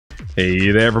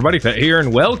Hey there everybody, Thet here,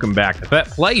 and welcome back to Thet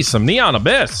Plays some Neon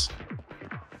Abyss.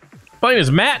 Playing as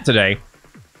Matt today.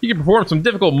 You can perform some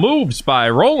difficult moves by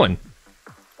rolling.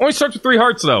 Only starts with 3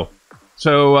 hearts though.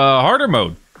 So, harder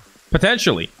mode.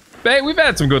 Potentially. Hey, we've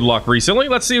had some good luck recently.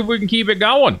 Let's see if we can keep it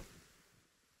going.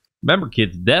 Remember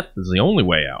kids, death is the only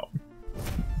way out.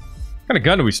 What kind of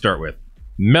gun do we start with?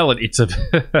 Melody. It's a...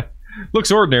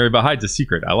 looks ordinary, but hides a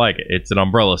secret. I like it. It's an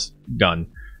umbrella gun.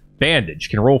 Bandage.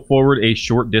 Can roll forward a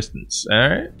short distance.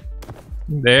 Alright.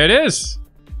 There it is.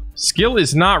 Skill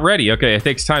is not ready. Okay, it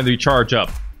takes time to charge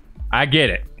up. I get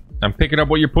it. I'm picking up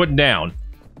what you're putting down.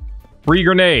 Free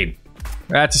grenade.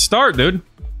 That's a start, dude.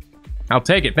 I'll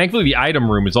take it. Thankfully, the item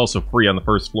room is also free on the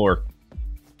first floor.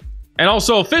 And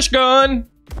also a fish gun.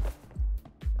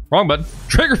 Wrong button.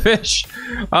 Triggerfish.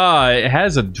 It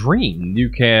has a dream. You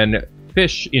can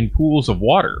fish in pools of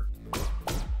water.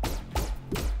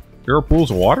 There are pools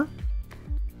of water?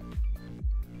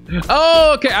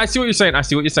 Oh, okay. I see what you're saying. I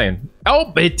see what you're saying.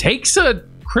 Oh, it takes a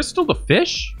crystal to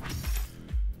fish?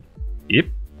 Yep.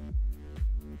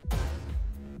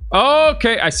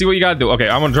 Okay, I see what you gotta do. Okay,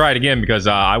 I'm gonna try it again because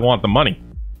I want the money.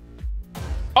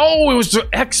 Oh, it was the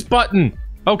X button.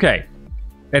 Okay.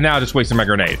 And now I just wasted my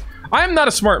grenade. I am not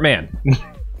a smart man.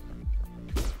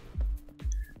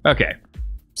 Okay.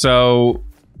 So...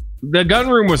 the gun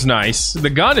room was nice. The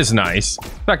gun is nice.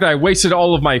 The fact that I wasted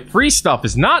all of my free stuff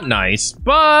is not nice,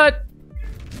 but,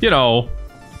 you know,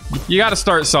 you gotta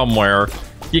start somewhere.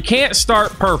 You can't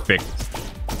start perfect.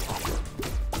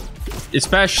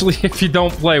 Especially if you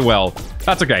don't play well.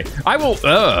 That's okay. I will,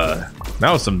 that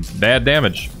was some bad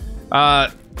damage.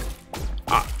 I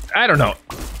don't know.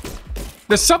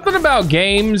 There's something about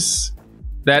games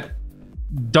that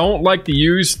don't like to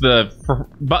use the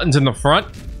buttons in the front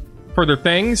for their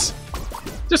things.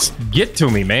 Just get to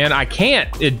me, man. I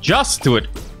can't adjust to it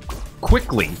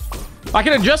quickly. I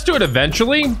can adjust to it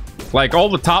eventually. Like all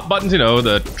the top buttons, you know,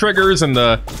 the triggers and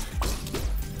the...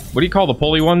 what do you call the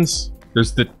pulley ones?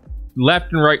 There's the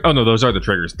left and right... oh no, those are the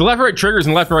triggers. The left and right triggers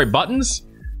and left and right buttons.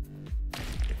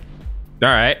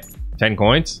 Alright. 10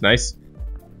 coins. Nice.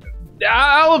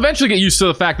 I'll eventually get used to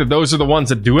the fact that those are the ones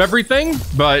that do everything,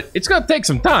 but it's gonna take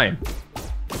some time.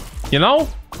 You know?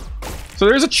 So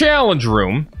there's a challenge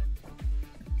room.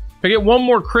 If I get one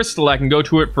more crystal, I can go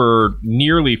to it for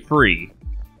nearly free.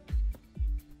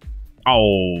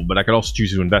 Oh, but I could also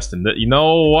choose to invest in that. You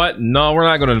know what? No, we're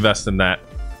not going to invest in that.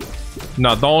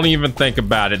 No, don't even think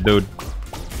about it, dude.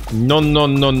 No, no,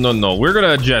 no, no, no. We're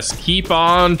going to just keep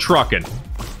on trucking.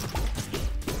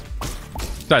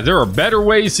 Besides, there are better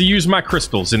ways to use my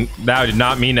crystals, and I did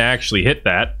not mean to actually hit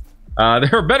that.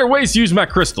 There are better ways to use my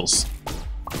crystals.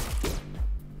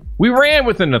 We ran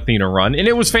with an Athena run, and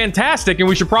it was fantastic, and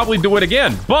we should probably do it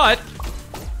again. But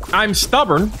I'm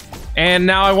stubborn, and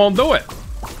now I won't do it.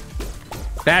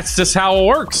 That's just how it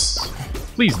works.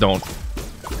 Please don't.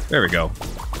 There we go.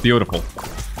 Beautiful.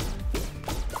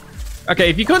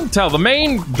 Okay, if you couldn't tell, the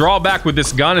main drawback with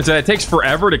this gun is that it takes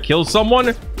forever to kill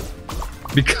someone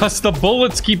because the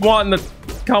bullets keep wanting to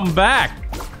come back.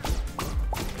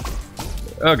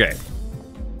 Okay.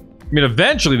 I mean,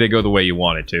 eventually they go the way you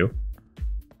want it to.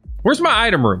 Where's my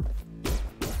item room?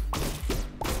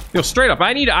 Yo, straight up,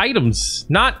 I need items,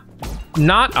 not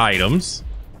items.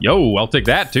 Yo, I'll take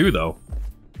that too, though.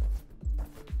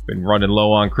 Been running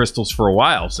low on crystals for a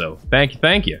while, so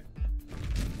thank you.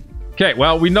 Okay,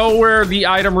 well, we know where the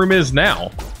item room is now.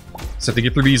 Just have to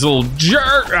get through these little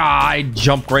I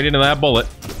jumped right into that bullet.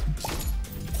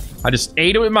 I just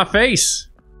ate it with my face.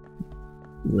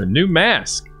 Ooh, a new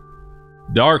mask.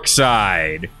 Dark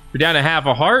side. If you're down to half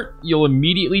a heart, you'll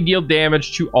immediately deal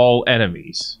damage to all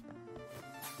enemies.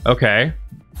 Okay.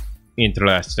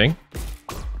 Interesting.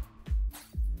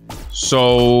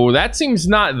 So, that seems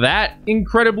not that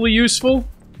incredibly useful.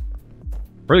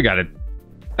 Really got it.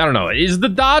 I don't know. Is the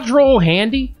dodge roll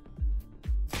handy?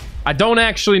 I don't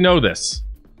actually know this.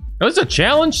 Oh, this is a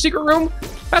challenge secret room?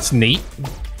 That's neat.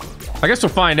 I guess we'll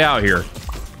find out here.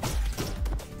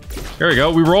 There we go.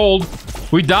 We rolled.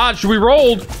 We dodged. We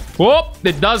rolled. Whoop!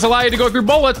 It does allow you to go through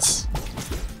bullets.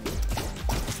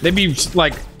 They'd be,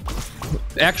 like,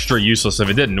 extra useless if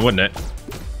it didn't, wouldn't it?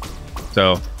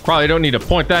 So, probably don't need to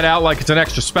point that out like it's an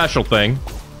extra special thing.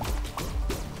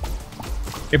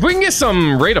 If we can get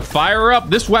some rate of fire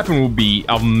up, this weapon will be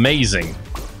amazing.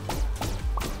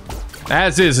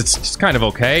 As is, it's just kind of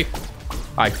okay.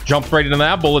 I jumped right into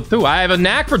that bullet, too. I have a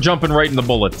knack for jumping right into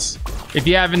bullets. If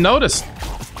you haven't noticed.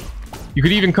 You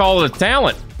could even call it a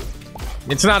talent.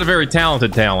 It's not a very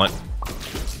talented talent.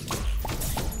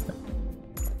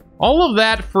 All of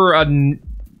that for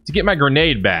to get my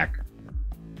grenade back.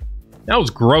 That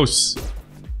was gross.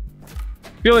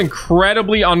 Feel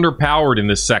incredibly underpowered in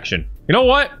this section. You know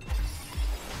what?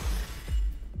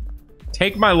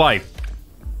 Take my life.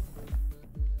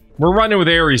 We're running with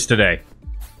Ares today.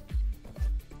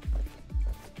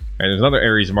 And there's another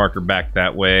Ares marker back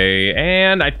that way.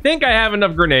 And I think I have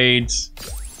enough grenades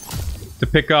to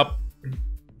pick up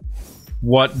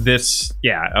what this...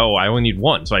 Yeah, oh, I only need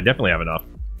one, so I definitely have enough.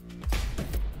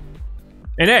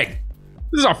 An egg.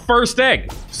 This is our first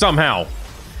egg, somehow.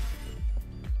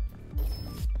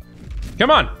 Come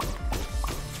on.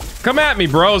 Come at me,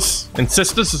 bros and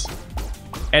sisters.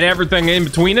 And everything in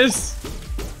between us.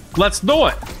 Let's do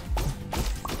it.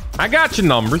 I got your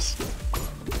numbers.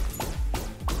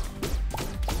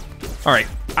 Alright.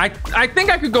 I think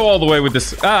I could go all the way with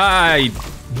this.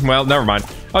 Well, never mind.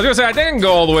 I was gonna say, I think I can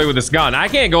go all the way with this gun. I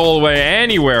can't go all the way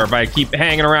anywhere if I keep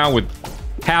hanging around with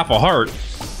half a heart.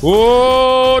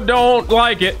 Oh, don't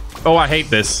like it. Oh, I hate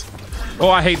this. Oh,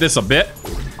 I hate this a bit.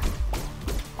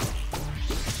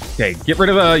 Okay, get rid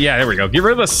of the... Yeah, there we go. Get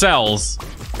rid of the cells,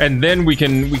 and then we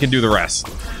can do the rest.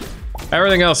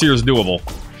 Everything else here is doable.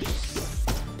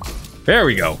 There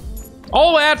we go.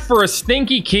 All that for a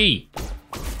stinky key.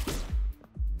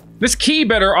 This key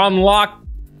better unlock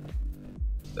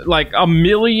like 1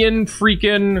 million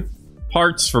freaking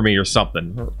hearts for me or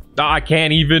something. I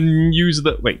can't even use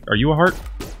the... Wait, are you a heart?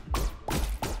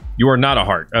 You are not a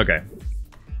heart. Okay.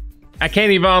 I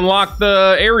can't even unlock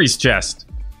the Ares chest.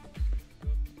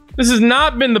 This has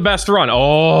not been the best run.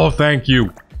 Oh, thank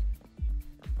you.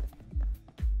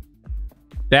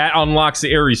 That unlocks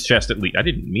the Ares chest at least. I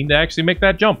didn't mean to actually make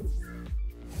that jump.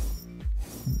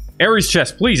 Ares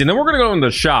chest, please. And then we're going to go into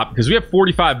the shop because we have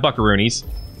 45 buckaroonies.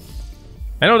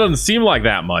 I know it doesn't seem like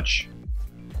that much.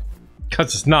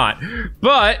 Because it's not.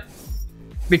 But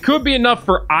it could be enough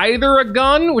for either a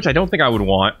gun, which I don't think I would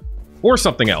want, or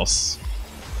something else.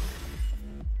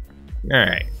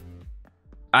 Alright.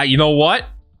 You know what?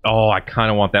 Oh, I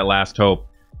kind of want that last hope.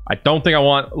 I don't think I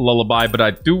want Lullaby, but I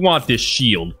do want this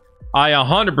shield. I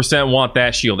 100% want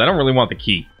that shield. I don't really want the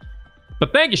key.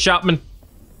 But thank you, shopman.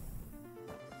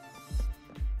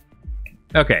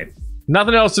 Okay.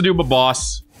 Nothing else to do but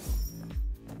boss.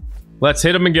 Let's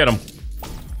hit him and get him.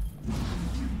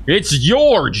 It's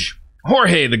George!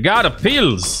 Jorge, the god of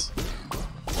pills.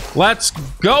 Let's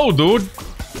go, dude.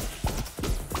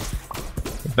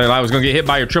 Thought I was gonna get hit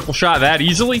by your triple shot that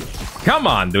easily? Come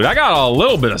on, dude. I got a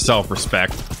little bit of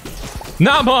self-respect.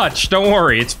 Not much, don't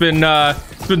worry. It's been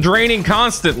draining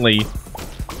constantly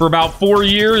for about 4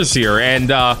 years here,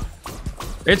 and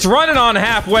it's running on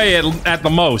halfway at the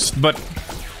most, but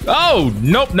oh,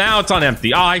 nope, now it's on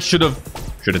empty. Oh, I should have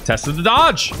tested the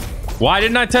dodge. Why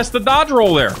didn't I test the dodge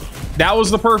roll there? That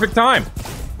was the perfect time.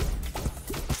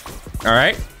 All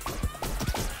right.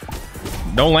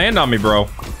 Don't land on me, bro.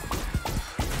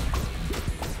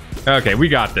 Okay, we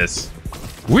got this.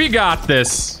 We got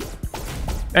this.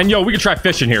 And yo, we can try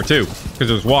fishing here too, because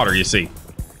there's water, you see.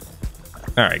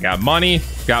 All right, got money,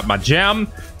 got my gem.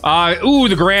 Ooh,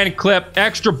 the grand clip.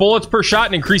 Extra bullets per shot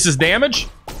and increases damage.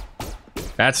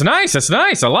 That's nice, that's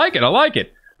nice. I like it, I like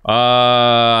it.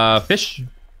 Fish.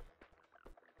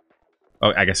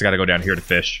 Oh, I guess I gotta go down here to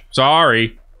fish.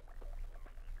 Sorry.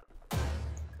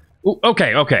 Ooh,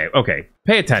 okay, okay, okay.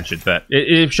 Pay attention, Thet.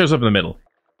 It shows up in the middle.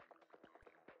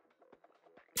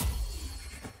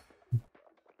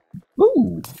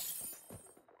 Ooh.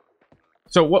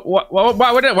 So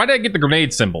why did I get the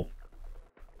grenade symbol?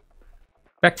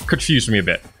 That confused me a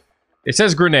bit. It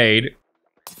says grenade,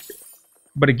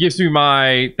 but it gives me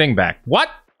my thing back.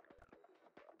 What?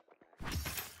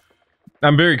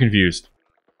 I'm very confused.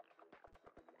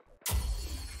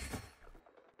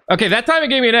 Okay, that time it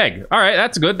gave me an egg. All right,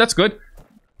 that's good, that's good.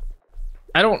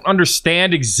 I don't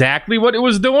understand exactly what it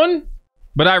was doing,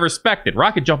 but I respect it.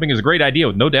 Rocket jumping is a great idea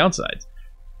with no downsides.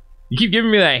 You keep giving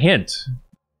me that hint,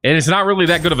 and it's not really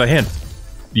that good of a hint.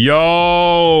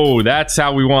 Yo, that's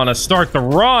how we want to start the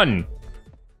run.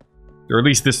 Or at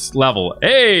least this level.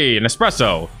 Hey, an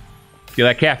espresso. Get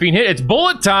that caffeine hit. It's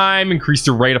bullet time. Increase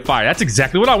the rate of fire. That's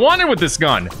exactly what I wanted with this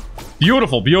gun.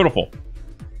 Beautiful, beautiful.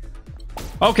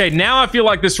 Okay, now I feel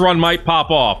like this run might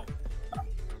pop off.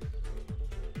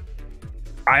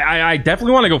 I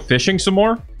definitely want to go fishing some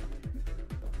more.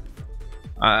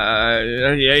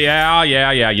 Yeah.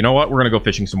 You know what? We're gonna go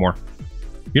fishing some more.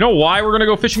 You know why we're gonna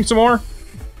go fishing some more?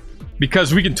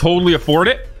 Because we can totally afford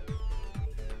it.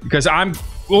 Because I'm...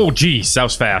 Oh, geez, that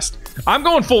was fast. I'm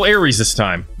going full Ares this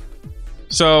time.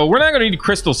 So we're not gonna need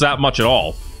crystals that much at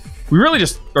all. We really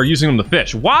just are using them to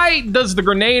fish. Why does the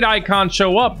grenade icon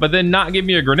show up, but then not give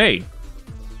me a grenade?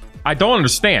 I don't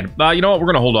understand. You know what? We're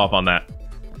gonna hold off on that.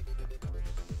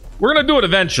 We're gonna do it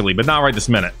eventually, but not right this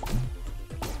minute.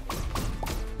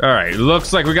 Alright,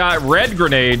 looks like we got red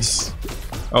grenades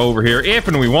over here, if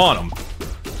and we want them.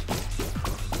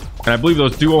 And I believe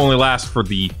those do only last for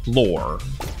the floor.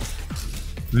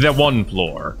 The one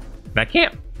floor. And I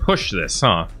can't push this,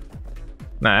 huh?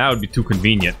 Nah, that would be too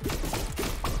convenient.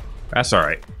 That's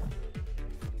alright.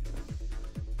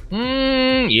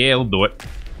 Yeah, we'll do it.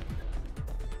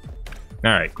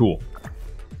 Alright, cool.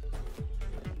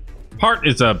 Heart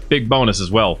is a big bonus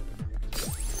as well.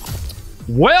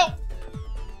 Well,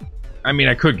 I mean,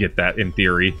 I could get that in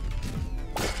theory.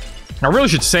 I really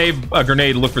should save a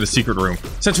grenade to look for the secret room.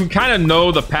 Since we kind of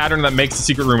know the pattern that makes the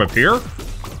secret room appear,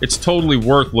 it's totally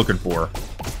worth looking for.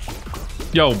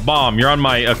 Yo, bomb, you're on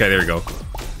my... Okay, there you go.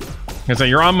 I say,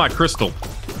 you're on my crystal.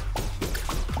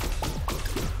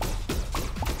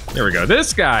 There we go.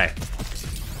 This guy.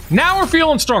 Now we're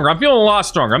feeling stronger. I'm feeling a lot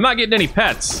stronger. I'm not getting any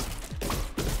pets.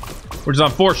 Which is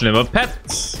unfortunate, but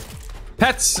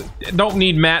pets don't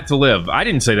need Matt to live. I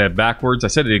didn't say that backwards. I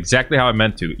said it exactly how I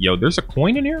meant to. Yo, there's a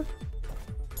coin in here?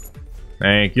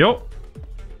 Thank you.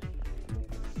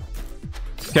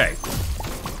 Okay.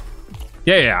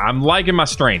 Yeah, I'm liking my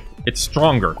strength. It's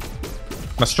stronger.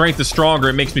 My strength is stronger.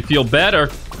 It makes me feel better.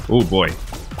 Oh, boy.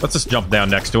 Let's just jump down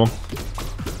next to him.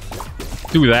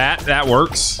 Do that. That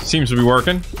works. Seems to be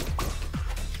working.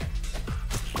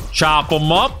 Chop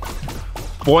them up.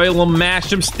 Boil them, mash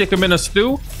them, stick them in a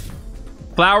stew.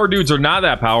 Flower dudes are not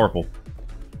that powerful,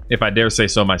 if I dare say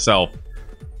so myself.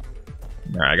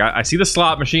 Alright, I see the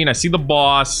slot machine. I see the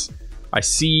boss. I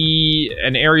see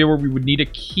an area where we would need a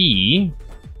key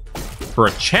for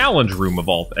a challenge room of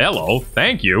all... Hello,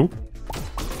 thank you.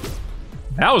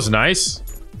 That was nice.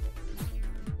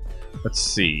 Let's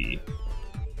see.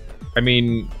 I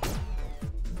mean...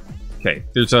 Okay,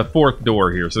 there's a fourth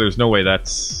door here, so there's no way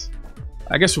that's...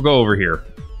 I guess we'll go over here.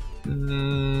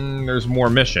 There's more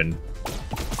mission.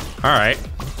 Alright.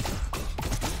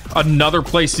 Another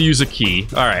place to use a key.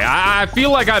 Alright, I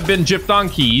feel like I've been gypped on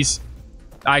keys.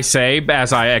 I say,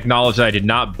 as I acknowledge that I did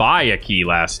not buy a key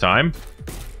last time.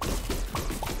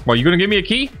 Well, you gonna give me a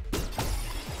key?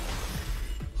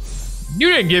 You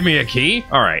didn't give me a key.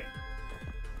 Alright.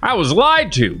 I was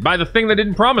lied to by the thing that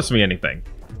didn't promise me anything.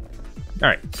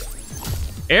 Alright.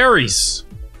 Ares.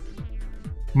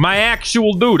 My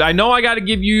actual dude. I know I gotta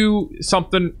give you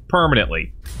something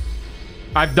permanently.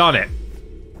 I've done it.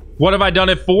 What have I done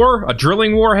it for? A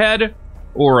drilling warhead?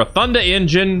 Or a thunder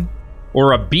engine?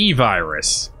 Or a bee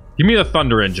virus? Give me the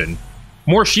thunder engine.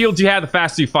 More shields you have, the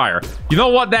faster you fire. You know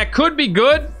what? That could be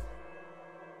good.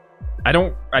 I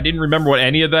didn't remember what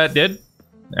any of that did.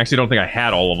 I actually don't think I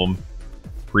had all of them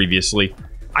previously.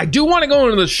 I do want to go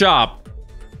into the shop.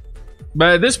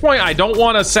 But at this point, I don't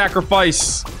want to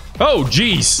sacrifice... Oh,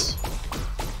 jeez.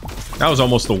 That was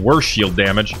almost the worst shield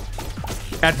damage.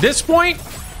 At this point...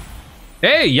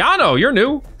 Hey, Yano, you're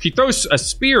new. She throws a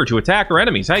spear to attack her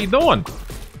enemies. How you doing?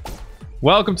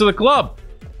 Welcome to the club.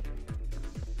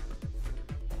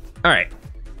 Alright.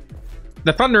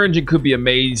 The thunder engine could be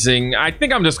amazing. I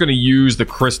think I'm just going to use the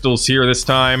crystals here this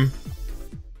time.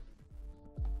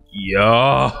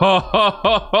 Yo,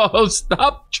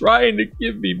 stop trying to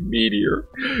give me meteor.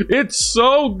 It's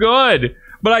so good.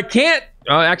 But I can't...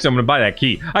 actually, I'm going to buy that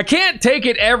key. I can't take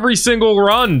it every single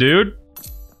run, dude.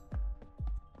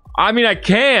 I mean, I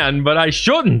can, but I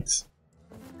shouldn't.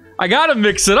 I got to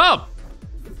mix it up.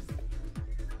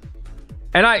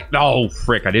 And oh,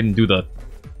 frick, I didn't do the...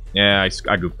 Yeah,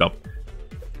 I goofed up.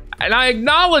 And I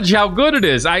acknowledge how good it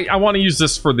is. I want to use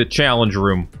this for the challenge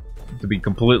room, to be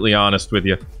completely honest with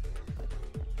you.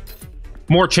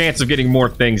 More chance of getting more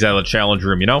things out of the challenge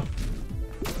room, you know?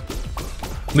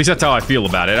 At least that's how I feel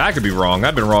about it. I could be wrong.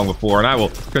 I've been wrong before, and I will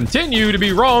continue to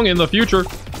be wrong in the future.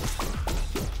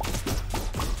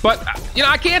 But, you know,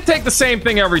 I can't take the same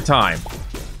thing every time.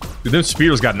 Dude, them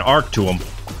spears got an arc to them.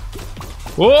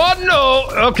 Oh,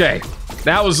 no! Okay.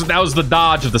 That was the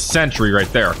dodge of the century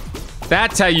right there.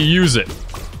 That's how you use it.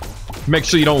 Make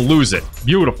sure you don't lose it.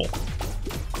 Beautiful.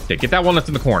 Okay, get that one that's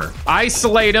in the corner.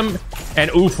 Isolate him and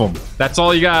oof him. That's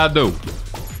all you gotta do.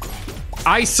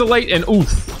 Isolate and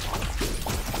oof.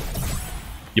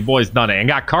 Your boy's done it and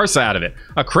got Karsa out of it.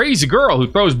 A crazy girl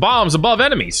who throws bombs above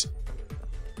enemies.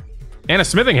 And a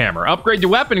smithing hammer. Upgrade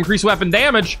your weapon, increase weapon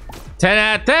damage. 10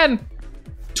 out of 10.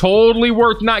 Totally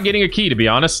worth not getting a key, to be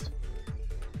honest.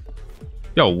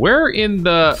 Yo, where in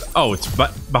the... Oh, it's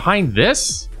behind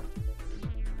this?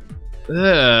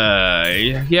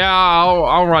 Yeah,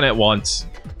 I'll run it once.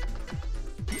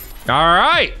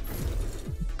 Alright.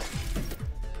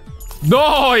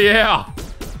 Oh, yeah.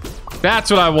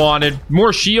 That's what I wanted.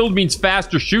 More shield means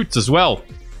faster shoots as well.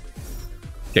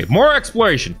 Okay, more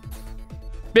exploration.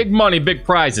 Big money, big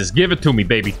prizes. Give it to me,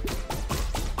 baby.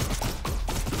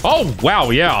 Oh,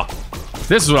 wow, yeah.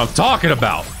 This is what I'm talking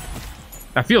about.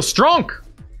 I feel strong.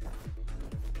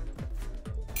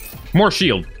 More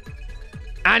shield.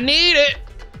 I need it.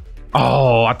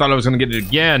 Oh, I thought I was going to get it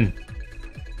again.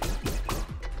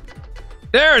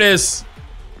 There it is.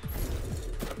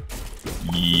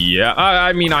 Yeah,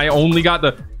 I mean, I only got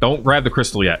the... Don't grab the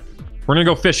crystal yet. We're going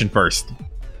to go fishing first.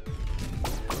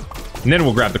 And then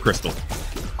we'll grab the crystal.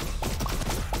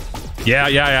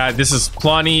 Yeah. This is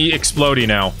plenty explodey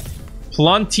now.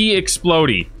 Plenty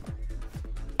explodey.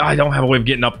 I don't have a way of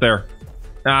getting up there.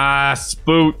 Ah,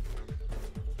 spoot.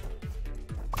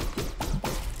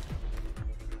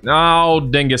 Oh,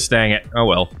 dingus dang it. Oh,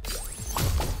 well.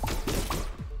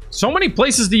 So many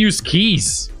places to use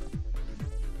keys.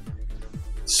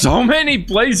 So many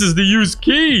places to use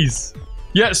keys.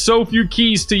 Yet so few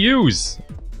keys to use.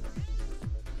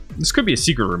 This could be a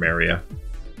secret room area.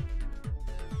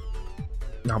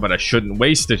 No, but I shouldn't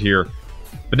waste it here.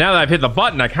 But now that I've hit the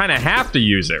button, I kind of have to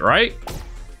use it, right?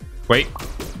 Wait.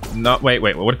 No, wait.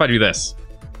 What if I do this?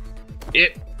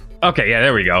 Okay, yeah,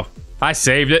 there we go. I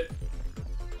saved it.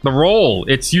 The roll.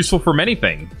 It's useful for many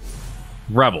things.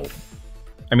 Rebel.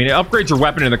 I mean, it upgrades your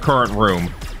weapon in the current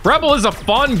room. Rebel is a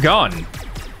fun gun.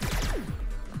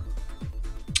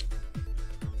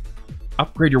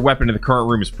 Upgrade your weapon in the current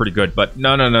room is pretty good, but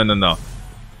no.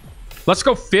 Let's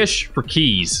go fish for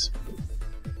keys.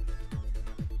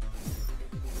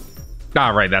 Ah,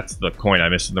 right, that's the coin I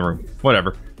missed in the room.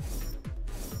 Whatever.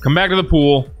 Come back to the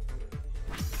pool.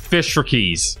 Fish for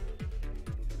keys.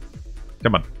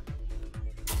 Come on.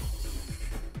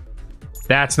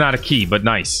 That's not a key, but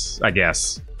nice, I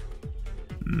guess.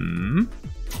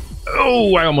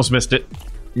 Oh, I almost missed it.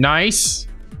 Nice.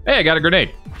 Hey, I got a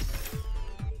grenade.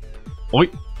 Oi.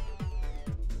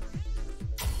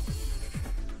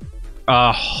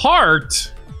 A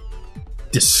heart?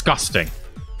 Disgusting.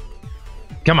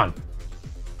 Come on.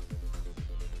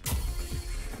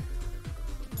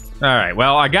 Alright,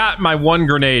 well, I got my one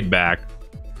grenade back.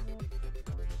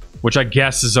 Which I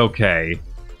guess is okay.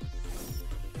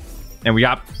 And we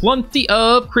got plenty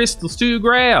of crystals to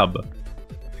grab.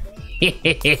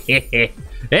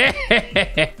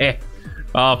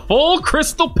 A full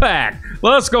crystal pack.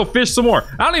 Let's go fish some more.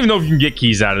 I don't even know if you can get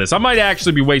keys out of this. I might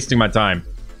actually be wasting my time.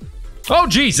 Oh,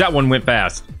 geez, that one went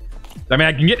fast. I mean,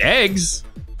 I can get eggs.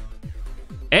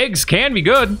 Eggs can be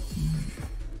good.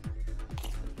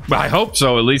 But I hope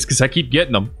so, at least, because I keep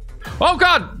getting them. Oh,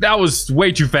 God, that was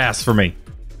way too fast for me.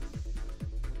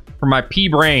 For my pea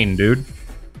brain, dude.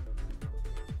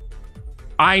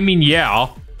 I mean, yeah.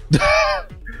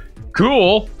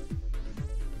 Cool.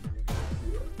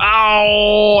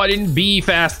 Oh, I didn't be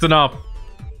fast enough.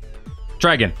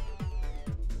 Try again.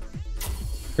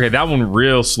 Okay, that one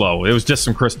real slow. It was just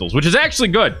some crystals, which is actually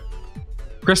good.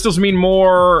 Crystals mean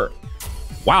more...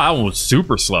 Wow, that one was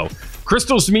super slow.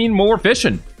 Crystals mean more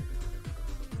fishing.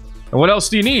 And what else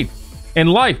do you need in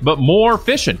life but more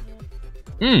fishing?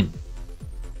 Come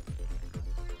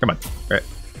on. All right.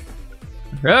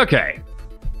 Okay.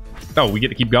 Oh, we get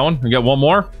to keep going? We got one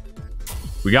more?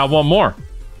 We got one more.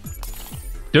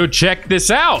 Dude, check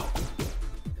this out.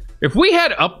 If we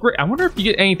had upgrade... I wonder if you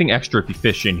get anything extra if you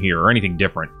fish in here or anything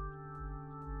different.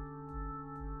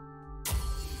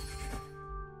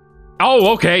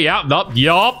 Oh, okay. Yeah.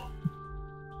 Yup.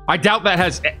 I doubt that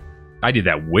has... I did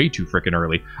that way too freaking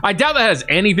early. I doubt that has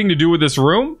anything to do with this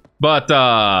room, but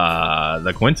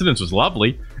the coincidence was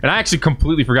lovely. And I actually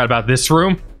completely forgot about this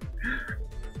room.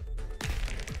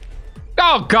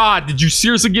 Oh, God. Did you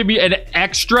seriously give me an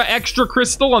extra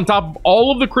crystal on top of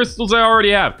all of the crystals I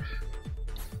already have?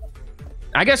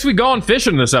 I guess we go on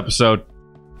fishing this episode.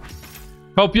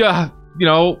 Hope you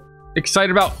know, excited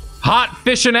about hot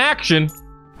fishing action.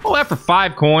 Oh, that for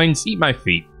 5 coins. Eat my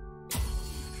feet.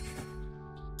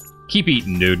 Keep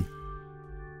eating, dude.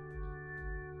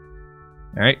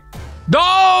 All right.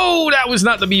 No, that was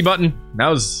not the B button. That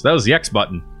was the X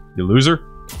button. You loser.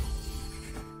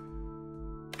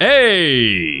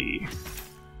 Hey.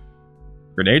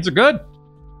 Grenades are good.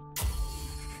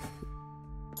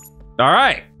 All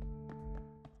right.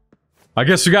 I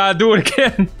guess we gotta do it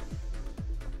again.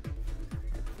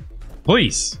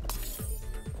 Please.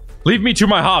 Leave me to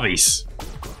my hobbies.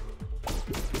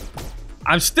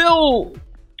 I'm still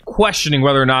questioning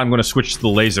whether or not I'm going to switch to the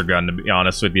laser gun, to be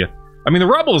honest with you. I mean, the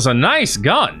Rebel is a nice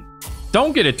gun.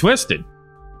 Don't get it twisted.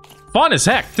 Fun as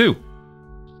heck, too.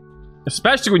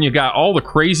 Especially when you got all the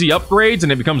crazy upgrades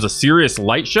and it becomes a serious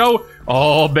light show.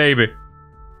 Oh, baby.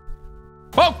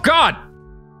 Oh, God.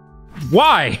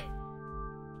 Why?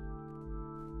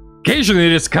 Occasionally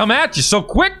they just come at you so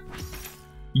quick.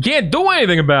 You can't do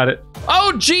anything about it.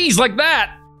 Oh, geez, like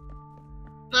that.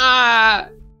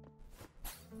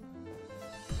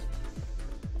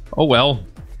 Oh, well.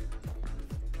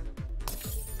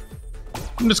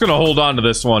 I'm just gonna hold on to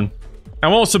this one. I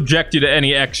won't subject you to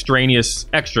any extra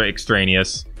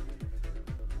extraneous.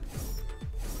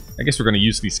 I guess we're gonna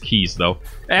use these keys, though.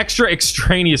 Extra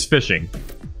extraneous fishing.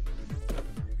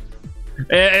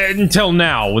 Until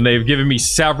now, when they've given me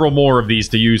several more of these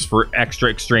to use for extra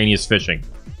extraneous fishing.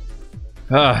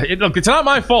 Look, it's not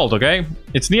my fault, okay?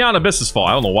 It's Neon Abyss's fault.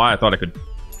 I don't know why I thought I could...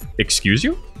 Excuse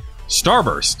you?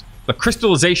 Starburst. The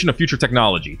crystallization of future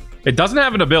technology. It doesn't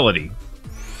have an ability.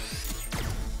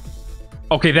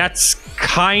 Okay, that's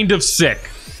kind of sick.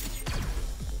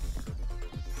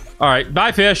 Alright,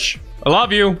 bye, fish. I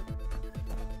love you.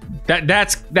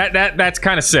 That's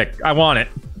kind of sick. I want it.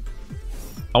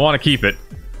 I want to keep it.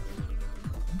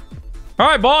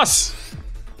 Alright, boss.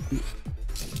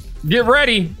 Get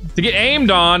ready to get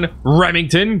aimed on,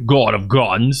 Remington, God of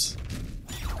Guns.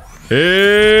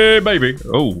 Hey, baby.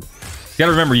 Oh.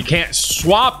 Gotta remember, you can't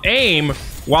swap aim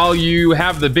while you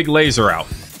have the big laser out.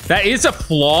 That is a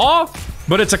flaw,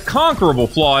 but it's a conquerable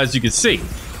flaw, as you can see.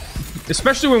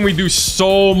 Especially when we do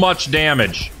so much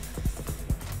damage.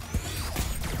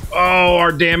 Oh,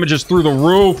 our damage is through the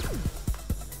roof.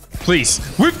 Please.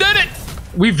 We've done it!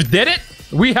 We've did it!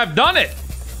 We have done it!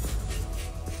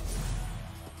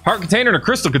 Heart container and a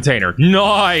crystal container.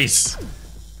 Nice!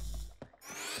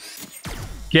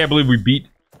 Can't believe we beat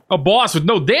a boss with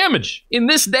no damage in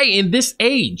this day, in this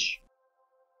age.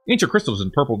 Ancient crystals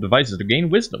and purple devices to gain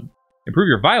wisdom. Improve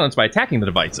your violence by attacking the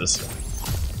devices.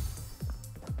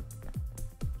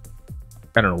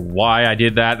 I don't know why I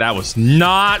did that. That was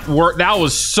not worth... That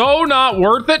was so not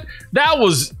worth it. That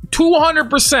was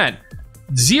 200%.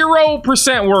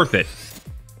 0% worth it.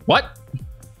 What?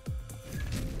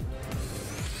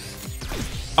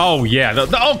 Oh, yeah.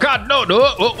 Oh, God, no.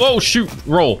 Oh, shoot.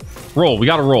 Roll. Roll. We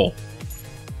gotta roll.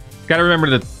 Gotta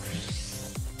remember to,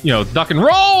 you know, duck and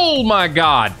roll, my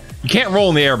God. You can't roll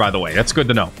in the air, by the way. That's good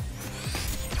to know.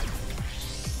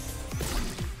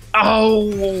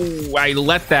 Oh, I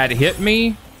let that hit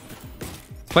me.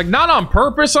 Like, not on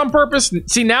purpose,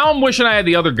 See, now I'm wishing I had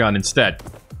the other gun instead.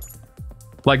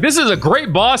 Like, this is a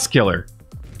great boss killer.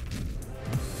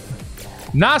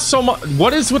 Not so much.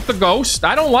 What is with the ghost?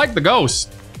 I don't like the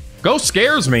ghost. Ghost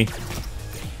scares me.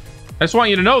 I just want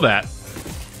you to know that.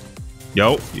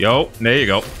 Yo, there you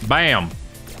go. Bam.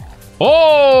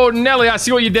 Oh, Nelly, I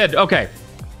see what you did. Okay.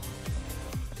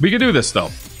 We can do this, though.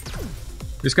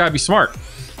 Just gotta be smart.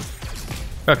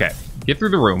 Okay, get through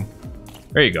the room.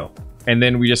 There you go. And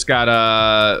then we just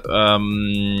gotta,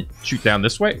 shoot down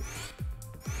this way.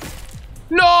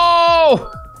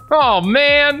 No! Oh,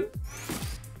 man.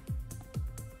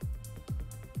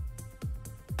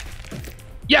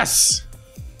 Yes!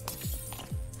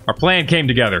 Our plan came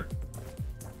together.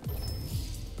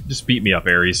 Just beat me up,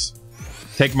 Ares.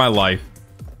 Take my life.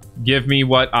 Give me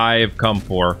what I have come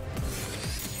for.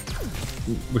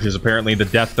 Which is apparently the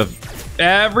death of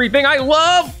everything I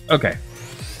love! Okay.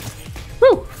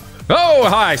 Whew! Oh,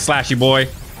 hi, slashy boy.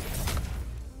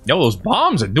 Yo, those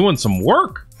bombs are doing some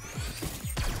work.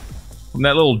 From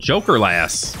that little Joker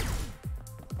lass.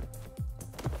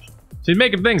 She's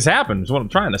making things happen, is what I'm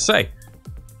trying to say.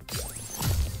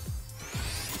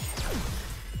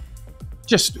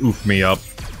 Just oof me up.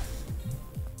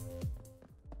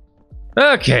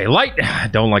 Okay, light. I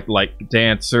don't like light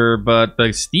dancer, but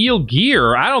the steel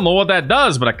gear, I don't know what that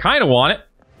does, but I kind of want it.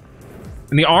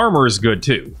 And the armor is good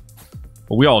too.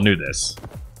 But we all knew this.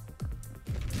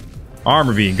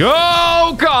 Armor being good.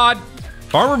 Oh God!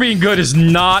 Armor being good is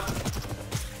not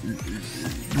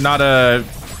a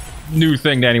new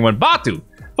thing to anyone. Batu,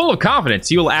 full of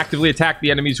confidence, you will actively attack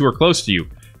the enemies who are close to you.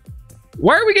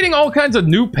 Why are we getting all kinds of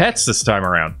new pets this time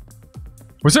around?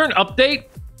 Was there an update?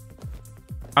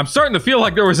 I'm starting to feel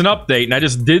like there was an update and I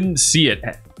just didn't see it.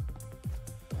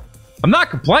 I'm not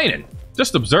complaining,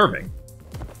 just observing.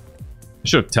 I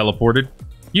should have teleported.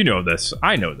 You know this.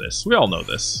 I know this. We all know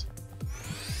this.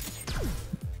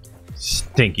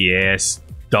 Stinky ass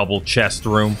double chest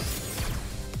room.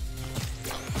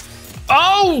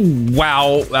 Oh,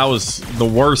 wow. That was the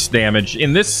worst damage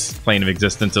in this plane of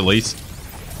existence, at least.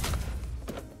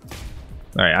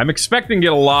 All right, I'm expecting to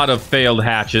get a lot of failed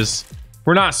hatches.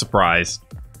 We're not surprised.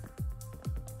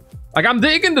 Like, I'm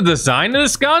digging the design of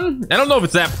this gun. I don't know if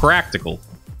it's that practical.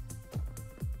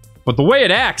 But the way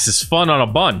it acts is fun on a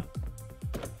bun.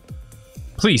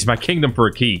 Please, my kingdom for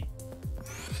a key.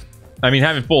 I mean,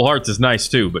 having full hearts is nice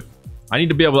too, but I need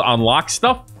to be able to unlock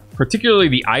stuff. Particularly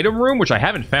the item room, which I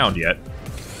haven't found yet.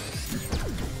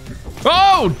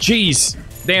 Oh, jeez.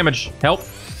 Damage. Help.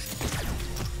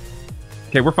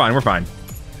 Okay, we're fine, we're fine.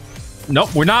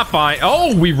 Nope, we're not fine.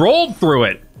 Oh, we rolled through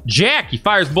it. Jack, he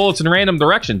fires bullets in random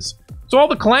directions. So all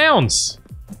the clowns.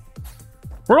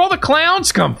 Where'd all the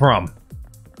clowns come from?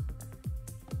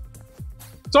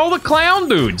 It's all the clown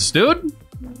dudes, dude.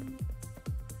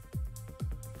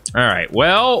 Alright,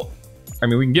 well, I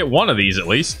mean, we can get one of these at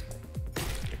least.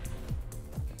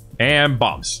 And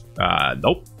bombs.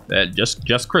 Nope.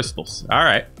 Just crystals.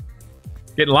 Alright.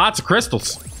 Getting lots of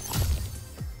crystals.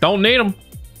 Don't need them.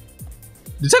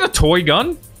 Is that a toy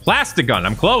gun? Plastic gun.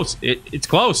 I'm close. It's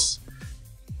close.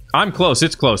 I'm close.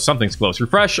 It's close. Something's close.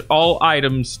 Refresh all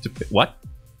items to... What?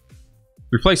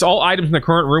 Replace all items in the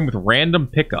current room with random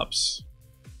pickups.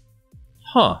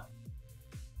 Huh.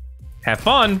 Have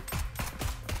fun.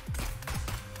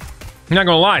 I'm not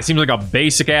gonna lie. It seems like a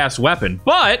basic-ass weapon,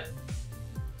 but...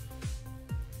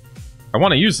 I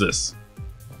want to use this.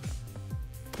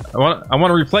 I want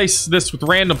to replace this with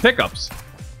random pickups.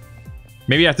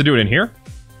 Maybe I have to do it in here?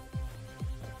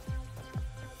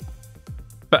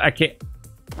 But I can't.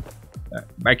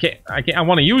 I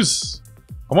want to use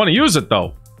it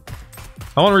though.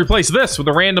 I want to replace this with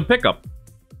a random pickup.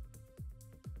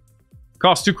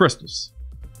 Cost 2 crystals.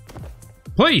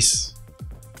 Please.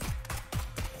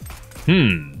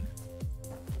 It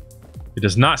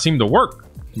does not seem to work,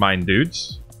 mine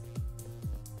dudes.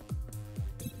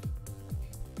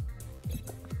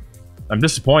 I'm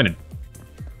disappointed.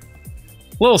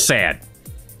 A little sad.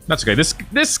 That's okay.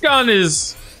 This gun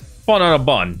is fun on a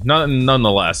bun,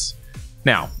 nonetheless.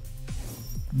 Now,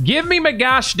 give me my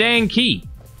gosh dang key.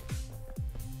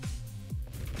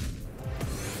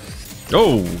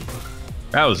 Oh,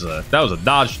 that was a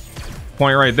dodge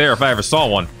point right there if I ever saw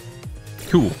one.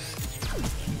 Cool.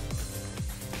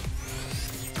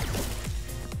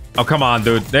 Oh, come on,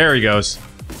 dude. There he goes.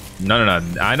 No.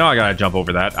 I know I gotta jump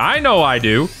over that. I know I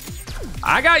do.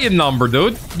 I got your number,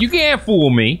 dude. You can't fool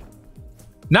me.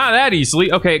 Not that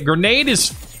easily. Okay, grenade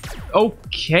is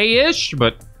okay-ish,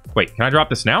 but... Wait, can I drop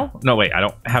this now? No, wait, I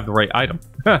don't have the right item.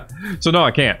 So no,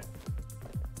 I can't.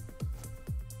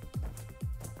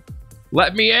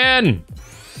 Let me in!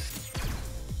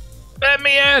 Let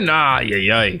me in! Ah,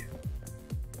 yay.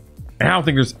 I don't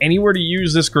think there's anywhere to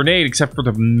use this grenade except for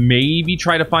to maybe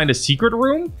try to find a secret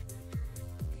room?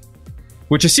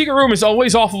 Which a secret room is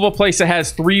always off of a place that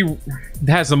has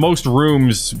the most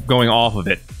rooms going off of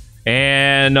it.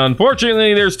 And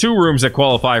unfortunately, there's 2 rooms that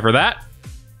qualify for that.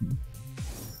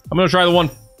 I'm gonna try the one...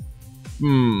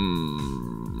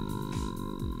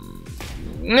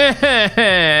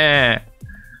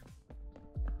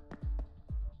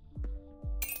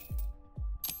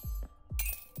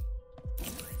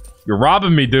 You're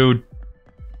robbing me, dude.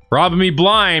 Robbing me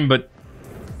blind, but...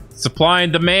 Supply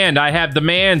and demand. I have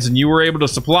demands, and you were able to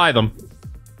supply them.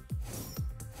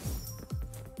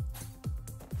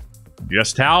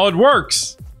 Just how it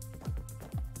works.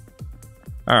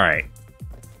 Alright.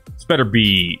 This better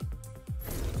be...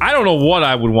 I don't know what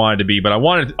I would want it to be, but I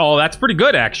wanted... Oh, that's pretty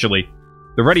good, actually.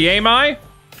 The ready aim eye?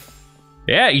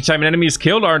 Yeah, each time an enemy is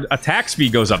killed, our attack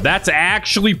speed goes up. That's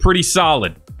actually pretty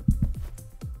solid.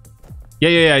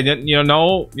 Yeah.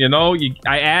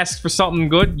 I asked for something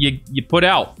good, you put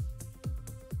out.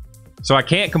 So I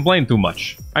can't complain too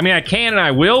much. I mean, I can and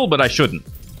I will, but I shouldn't.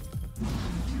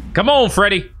 Come on,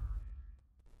 Freddy.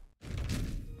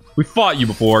 We fought you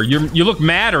before. You look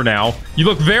madder now. You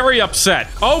look very upset.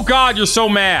 Oh God, you're so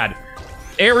mad.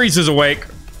 Ares is awake.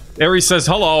 Ares says,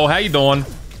 hello, how you doing?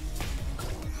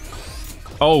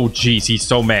 Oh, jeez, he's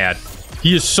so mad.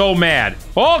 He is so mad.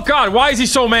 Oh God, why is he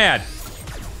so mad?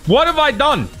 What have I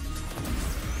done?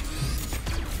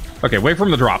 Okay, wait for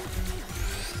him to drop.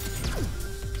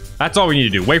 That's all we need to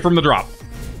do. Wait for him to drop.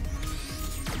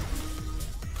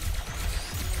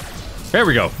 There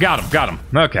we go. Got him.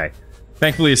 Okay.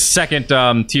 Thankfully, his second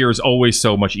tier is always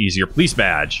so much easier. Police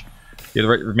badge. You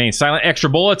have to remain silent. Extra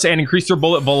bullets and increase your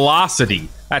bullet velocity.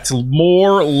 That's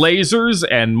more lasers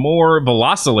and more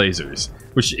velocilasers,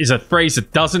 which is a phrase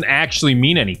that doesn't actually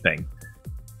mean anything.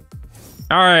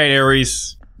 All right,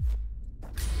 Ares.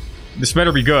 This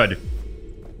better be good.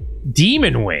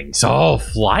 Demon wings. Oh,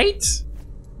 flight?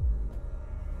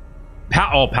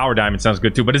 Power diamond sounds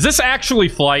good too, but is this actually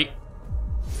flight?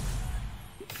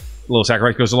 A little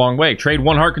sacrifice goes a long way. Trade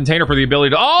 1 heart container for the ability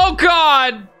to... Oh,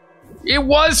 God! It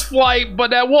was flight,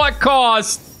 but at what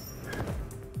cost?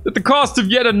 At the cost of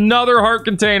yet another heart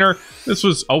container. This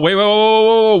was... Oh, wait,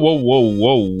 whoa.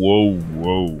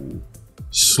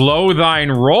 Slow thine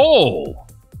roll.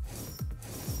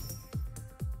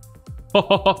 Ho,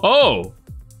 ho, ho, ho.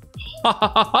 Ha, ha,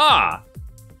 ha, ha.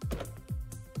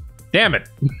 Damn it.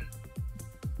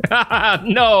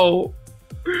 No.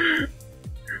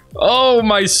 Oh,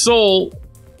 my soul.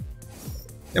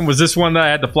 And was this one that I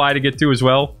had to fly to get to as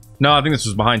well? No, I think this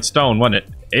was behind stone, wasn't it?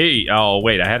 Hey, oh,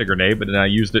 wait, I had a grenade, but then I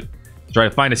used it to try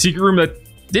to find a secret room that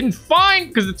didn't find,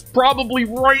 because it's probably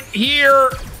right here.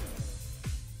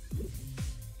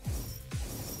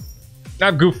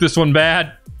 I've goofed this one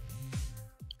bad.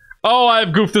 Oh,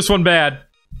 I've goofed this one bad.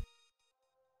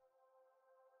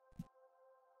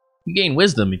 You gain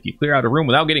wisdom if you clear out a room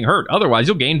without getting hurt. Otherwise,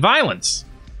 you'll gain violence.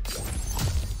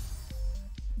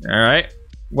 Alright.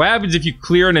 What happens if you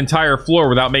clear an entire floor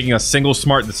without making a single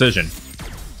smart decision?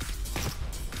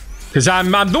 Because I'm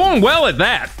doing well at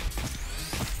that.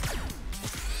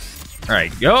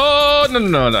 Alright. Oh,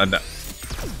 no.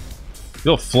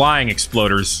 Little flying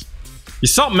exploders. You're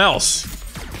something else.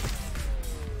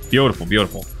 Beautiful,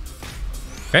 beautiful.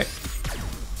 Okay.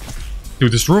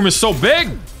 Dude, this room is so big.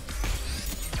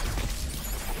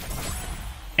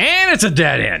 And it's a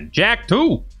dead end. Jack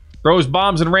 2. Throws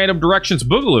bombs in random directions.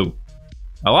 Boogaloo.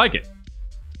 I like it.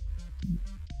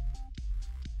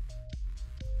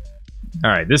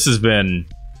 Alright, this has been...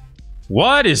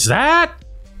 What is that?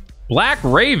 Black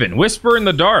Raven. Whisper in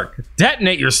the dark.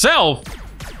 Detonate yourself?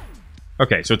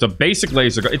 Okay, so it's a basic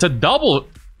laser gun. It's a double...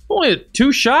 Only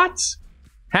 2 shots?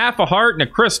 Half a heart and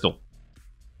a crystal.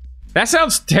 That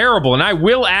sounds terrible, and I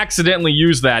will accidentally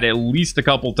use that at least a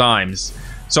couple times.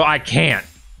 So I can't.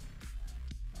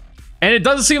 And it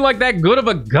doesn't seem like that good of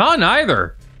a gun,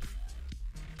 either.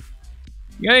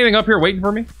 You got anything up here waiting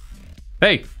for me?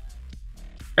 Hey.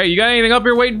 Hey, you got anything up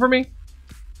here waiting for me?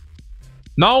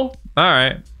 No?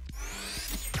 Alright.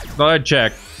 Go ahead,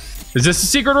 check. Is this a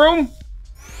secret room?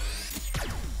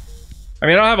 I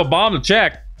mean, I don't have a bomb to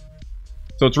check.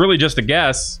 So it's really just a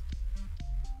guess.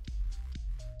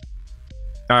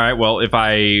 Alright, well, if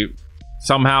I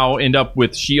somehow end up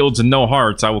with shields and no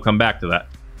hearts, I will come back to that.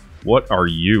 What are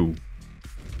you?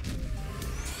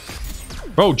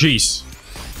 Oh, jeez.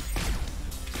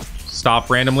 Stop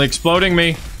randomly exploding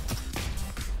me.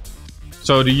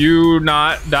 So do you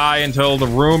not die until the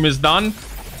room is done?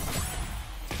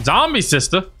 Zombie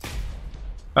sister.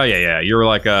 Oh, yeah. You're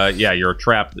like a... Yeah, you're a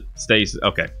trap that stays...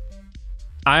 Okay.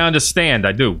 I understand,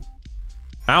 I do.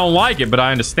 I don't like it, but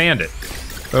I understand it.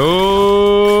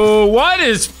 Oh, what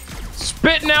is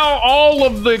spitting out all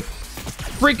of the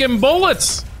freaking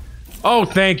bullets? Oh,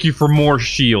 thank you for more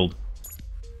shield.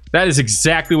 That is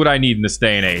exactly what I need in this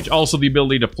day and age. Also, the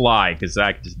ability to fly, because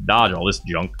I can just dodge all this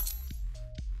junk.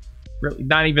 Really,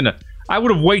 not even a... I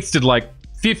would have wasted, like,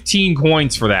 15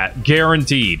 coins for that.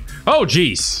 Guaranteed. Oh,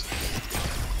 jeez.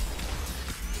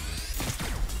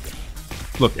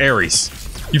 Look, Ares.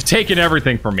 You've taken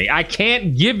everything from me. I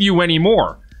can't give you any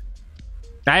more.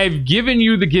 I've given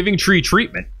you the Giving Tree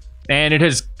treatment. And it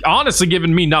has honestly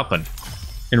given me nothing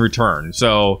in return.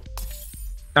 So,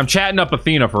 I'm chatting up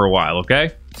Athena for a while,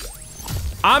 okay?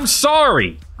 I'm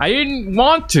sorry. I didn't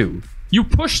want to. You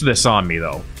pushed this on me,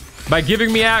 though. By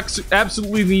giving me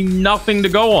absolutely nothing to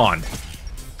go on.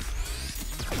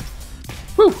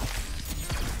 Whew.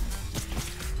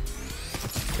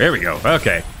 There we go.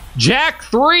 Okay. Jack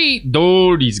 3.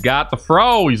 Dude, he's got the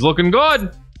fro. He's looking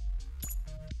good.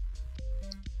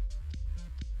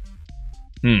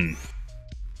 I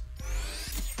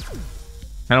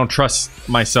don't trust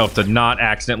myself to not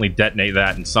accidentally detonate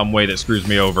that in some way that screws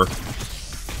me over.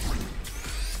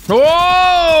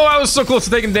 Whoa! I was so close to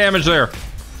taking damage there.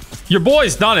 Your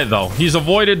boy's done it, though. He's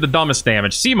avoided the dumbest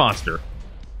damage. Sea monster.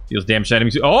 Deals damage to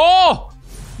enemies. Oh!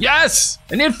 Yes!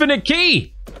 An infinite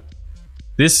key!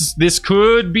 This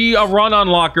could be a run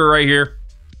unlocker right here.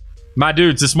 My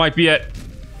dudes, this might be it.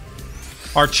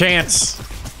 Our chance.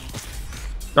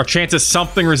 Our chance of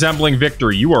something resembling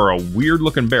victory. You are a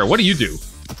weird-looking bear. What do you do?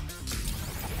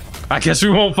 I guess we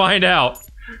won't find out.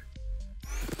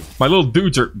 My little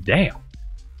dudes are... Damn.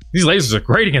 These lasers are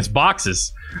great against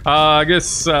boxes. I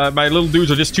guess my little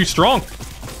dudes are just too strong.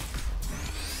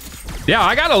 Yeah,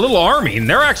 I got a little army, and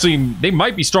they're actually... They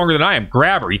might be stronger than I am.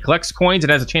 Grabber. He collects coins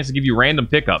and has a chance to give you random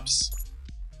pickups.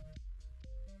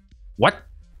 What?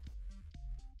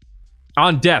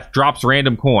 On death, drops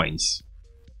random coins.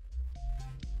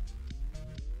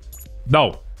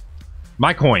 No.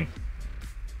 My coin.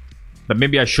 But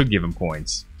maybe I should give him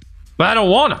coins. But I don't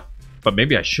wanna. But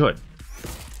maybe I should.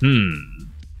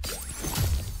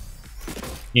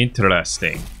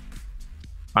 Interesting.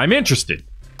 I'm interested.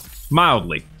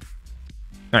 Mildly.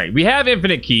 Alright, we have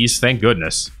infinite keys, thank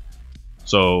goodness.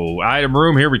 So, item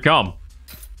room, here we come.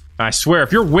 I swear,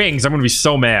 if you're wings, I'm gonna be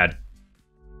so mad.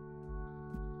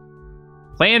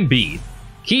 Plan B.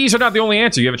 Keys are not the only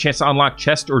answer. You have a chance to unlock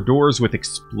chests or doors with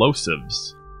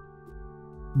explosives.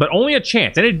 But only a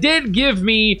chance. And it did give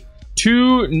me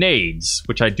 2 nades,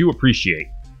 which I do appreciate.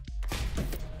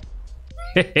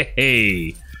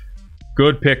 Hey.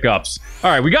 Good pickups.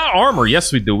 All right, we got armor.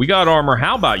 Yes, we do. We got armor.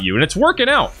 How about you? And it's working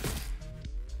out.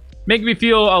 Making me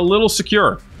feel a little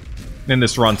secure in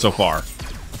this run so far.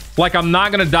 Like I'm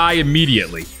not going to die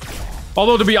immediately.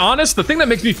 Although, to be honest, the thing that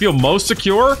makes me feel most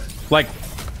secure, like,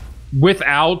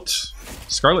 without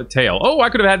Scarlet Tail. Oh, I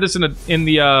could have had this in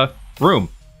the room.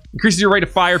 Increases your rate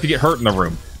of fire if you get hurt in the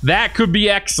room. That could be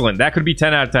excellent. That could be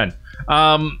 10 out of 10.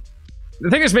 The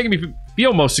thing that's making me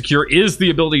feel most secure is the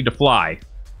ability to fly.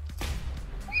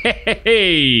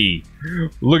 Hey!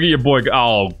 Look at your boy.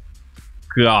 Oh,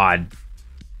 God.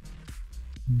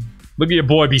 Look at your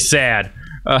boy be sad.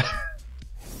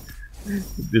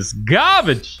 This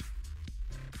garbage.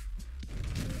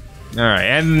 Alright,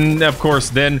 and of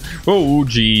course then... Oh,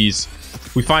 geez.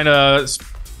 We find a...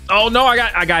 Oh, no,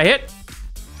 I got hit.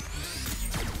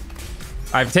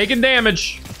 I've taken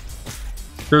damage.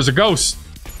 There's a ghost.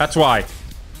 That's why.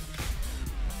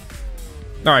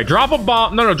 Alright, drop a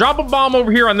bomb. No, drop a bomb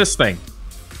over here on this thing.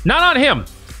 Not on him.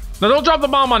 No, don't drop the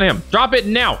bomb on him. Drop it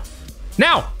now.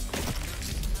 Now!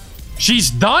 She's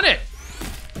done it!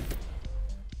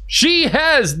 She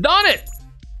has done it!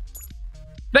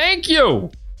 Thank you!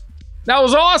 That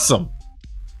was awesome!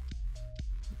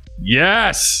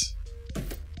 Yes!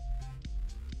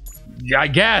 Yeah, I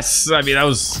guess. I mean, that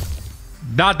was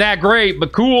not that great,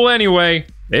 but cool anyway.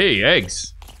 Hey,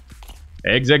 eggs.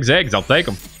 Eggs. I'll take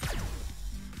them.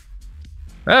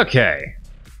 Okay.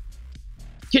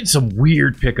 Getting some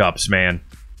weird pickups, man.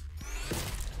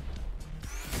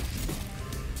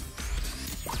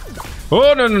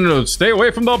 Oh, no. Stay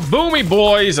away from the boomy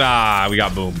boys. Ah, we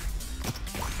got boom.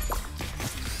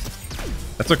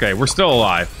 That's okay. We're still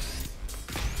alive.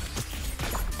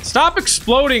 Stop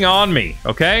exploding on me,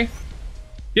 okay?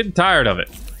 Getting tired of it.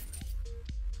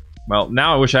 Well,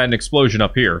 now I wish I had an explosion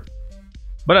up here.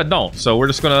 But I don't, so we're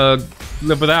just gonna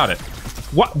live without it.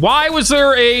 Why was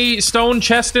there a stone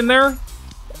chest in there?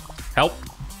 Help.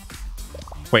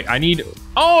 Wait, I need...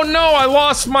 Oh, no, I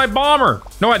lost my bomber.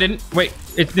 No, I didn't. Wait,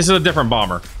 this is a different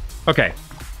bomber. Okay.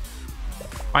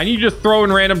 I need you to throw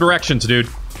in random directions, dude.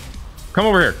 Come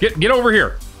over here. Get over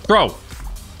here. Throw.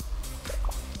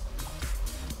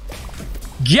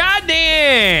 God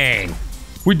dang!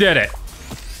 We did it.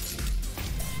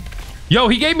 Yo,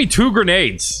 he gave me 2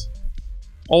 grenades.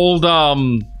 Old, I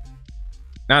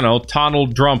don't know,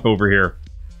 Donald Trump over here.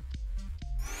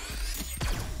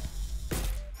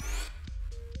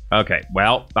 Okay,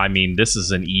 well, I mean, this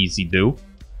is an easy do.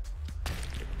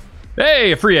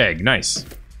 Hey, a free egg. Nice.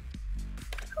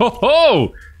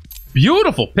 Ho-ho!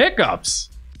 Beautiful pickups.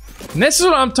 And this is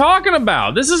what I'm talking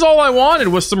about. This is all I wanted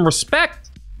was some respect.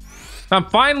 I'm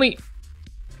finally...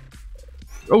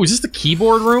 Oh, is this the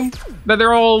keyboard room that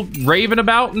they're all raving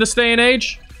about in this day and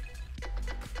age?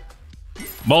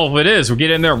 Well, if it is, we'll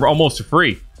get in there almost for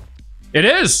free. It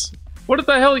is! What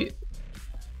the hell?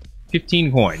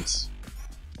 15 coins.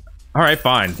 Alright,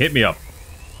 fine. Hit me up.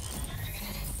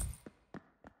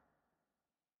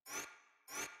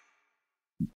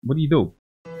 What do you do?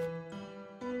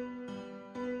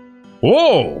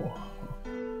 Whoa!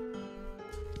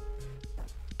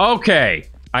 Okay.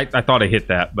 I thought I hit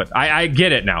that, but I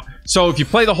get it now. So if you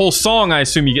play the whole song, I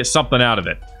assume you get something out of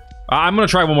it. I'm gonna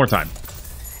try one more time.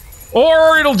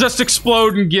 Or it'll just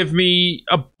explode and give me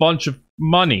a bunch of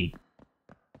money.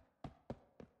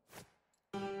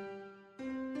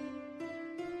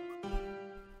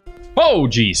 Oh,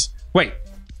 geez. Wait.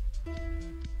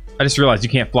 I just realized you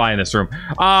can't fly in this room.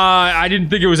 I didn't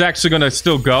think it was actually gonna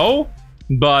still go.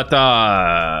 But,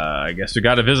 I guess we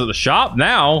gotta visit the shop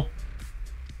now.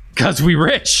 'Cause we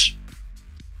rich.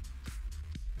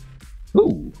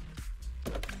 Ooh.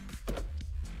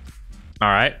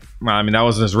 Alright. Well, I mean, that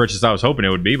wasn't as rich as I was hoping it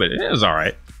would be, but it is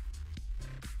alright.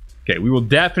 Okay, we will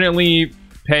definitely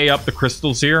pay up the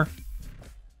crystals here.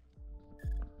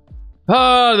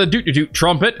 The doot-doot-doot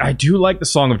trumpet. I do like the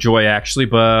Song of Joy, actually,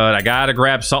 but I gotta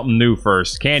grab something new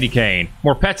first. Candy cane.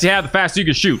 More pets you have, the faster you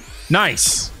can shoot.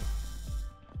 Nice.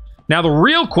 Now, the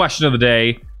real question of the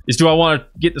day is, do I want to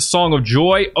get the Song of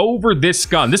Joy over this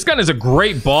gun? This gun is a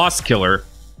great boss killer.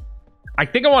 I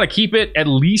think I want to keep it at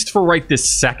least for right this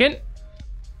second,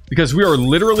 because we are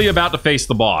literally about to face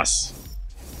the boss.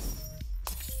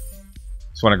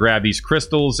 Just want to grab these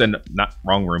crystals and... Not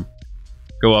wrong room.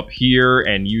 Go up here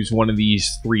and use one of these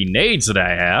 3 nades that I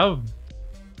have.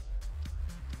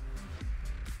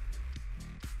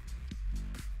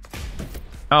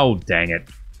 Oh, dang it.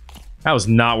 That was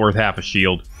not worth half a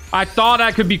shield. I thought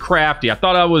I could be crafty. I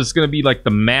thought I was going to be like the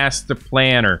master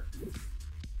planner.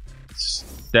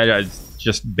 That is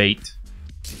just bait.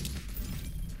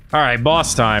 Alright,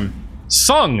 boss time.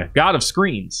 Sung, God of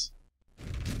Screens.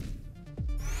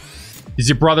 Is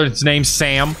your brother's name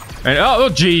Sam? And oh,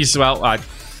 geez. Well,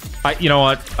 you know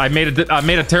what? I made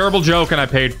a terrible joke and I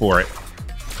paid for it.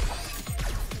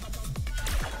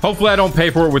 Hopefully I don't pay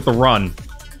for it with the run.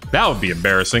 That would be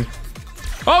embarrassing.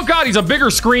 Oh god, he's a bigger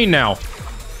screen now.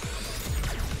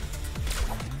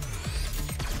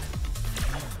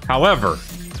 However,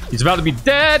 he's about to be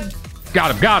dead. Got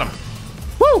him, got him.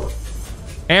 Woo!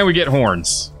 And we get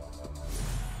horns.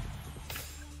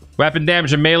 Weapon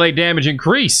damage and melee damage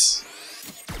increase.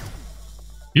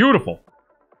 Beautiful.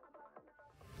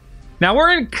 Now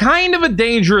we're in kind of a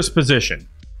dangerous position.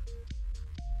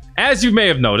 As you may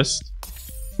have noticed,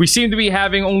 we seem to be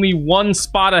having only one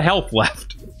spot of health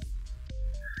left.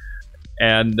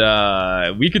 And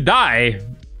we could die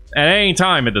at any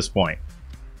time at this point.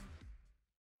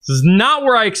 This is not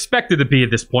where I expected to be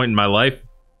at this point in my life.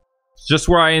 It's just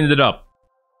where I ended up.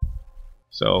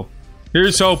 So,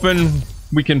 here's hoping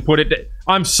we can put it...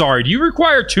 I'm sorry, do you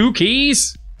require 2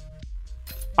 keys?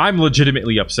 I'm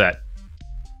legitimately upset.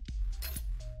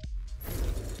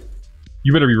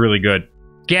 You better be really good.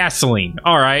 Gasoline,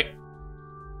 alright.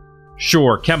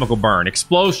 Sure, chemical burn.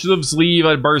 Explosives leave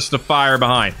a burst of fire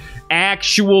behind.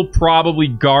 Actual probably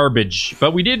garbage.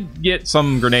 But we did get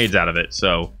some grenades out of it,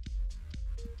 so...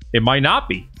 It might not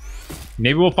be.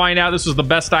 Maybe we'll find out this was the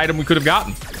best item we could have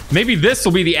gotten. Maybe this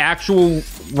will be the actual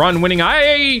run-winning...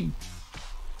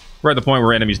 We're at the point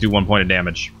where enemies do 1 point of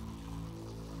damage.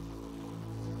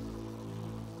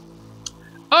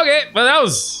 Okay, well that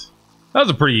was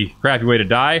a pretty crappy way to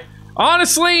die.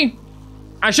 Honestly,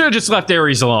 I should have just left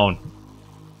Ares alone.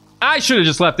 I should have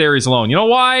just left Ares alone. You know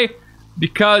why?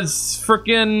 Because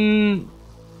frickin'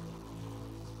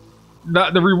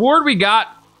 the reward we got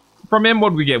from him,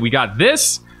 what did we get? We got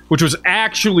this, which was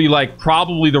actually like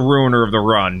probably the ruiner of the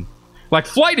run. Like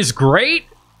flight is great.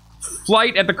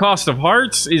 Flight at the cost of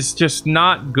hearts is just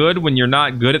not good when you're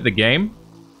not good at the game.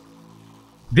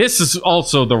 This is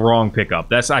also the wrong pickup.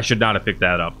 I should not have picked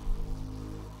that up.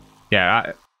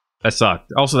 Yeah, that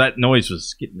sucked. Also, that noise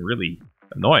was getting really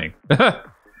annoying.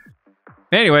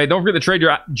 Anyway, don't forget to trade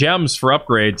your gems for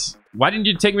upgrades. Why didn't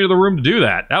you take me to the room to do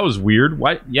that? That was weird.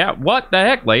 What? Yeah, what the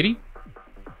heck, lady?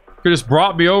 Could have just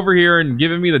brought me over here and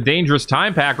given me the dangerous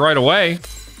time pack right away.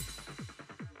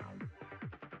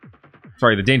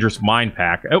 Sorry, the dangerous mind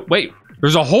pack. Oh, wait.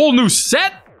 There's a whole new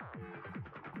set?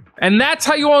 And that's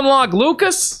how you unlock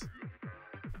Lucas?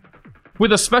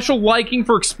 With a special liking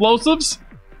for explosives?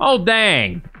 Oh,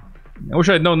 dang. I wish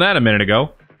I had known that a minute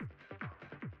ago.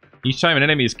 Each time an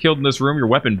enemy is killed in this room, your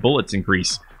weapon bullets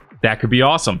increase. That could be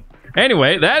awesome.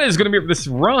 Anyway, that is going to be it for this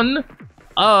run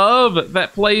of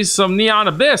Thet Plays some Neon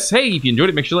Abyss. Hey, if you enjoyed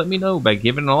it, make sure to let me know by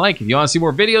giving it a like. If you want to see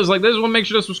more videos like this one, make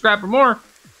sure to subscribe for more.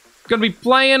 Going to be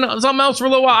playing something else for a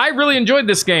little while. I really enjoyed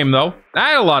this game, though.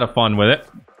 I had a lot of fun with it.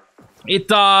 It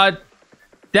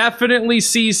definitely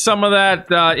sees some of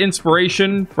that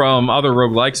inspiration from other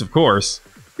roguelikes, of course.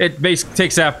 It basically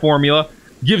takes that formula,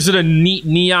 gives it a neat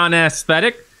neon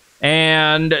aesthetic,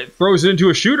 and throws it into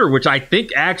a shooter, which I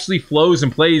think actually flows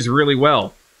and plays really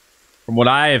well. From what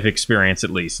I have experienced, at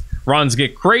least. Runs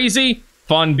get crazy,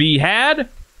 fun be had,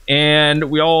 and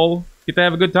we all get to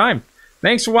have a good time.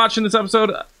 Thanks for watching this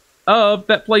episode of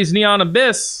Thet Plays Neon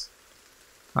Abyss.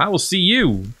 I will see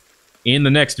you in the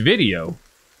next video,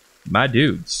 my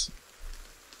dudes.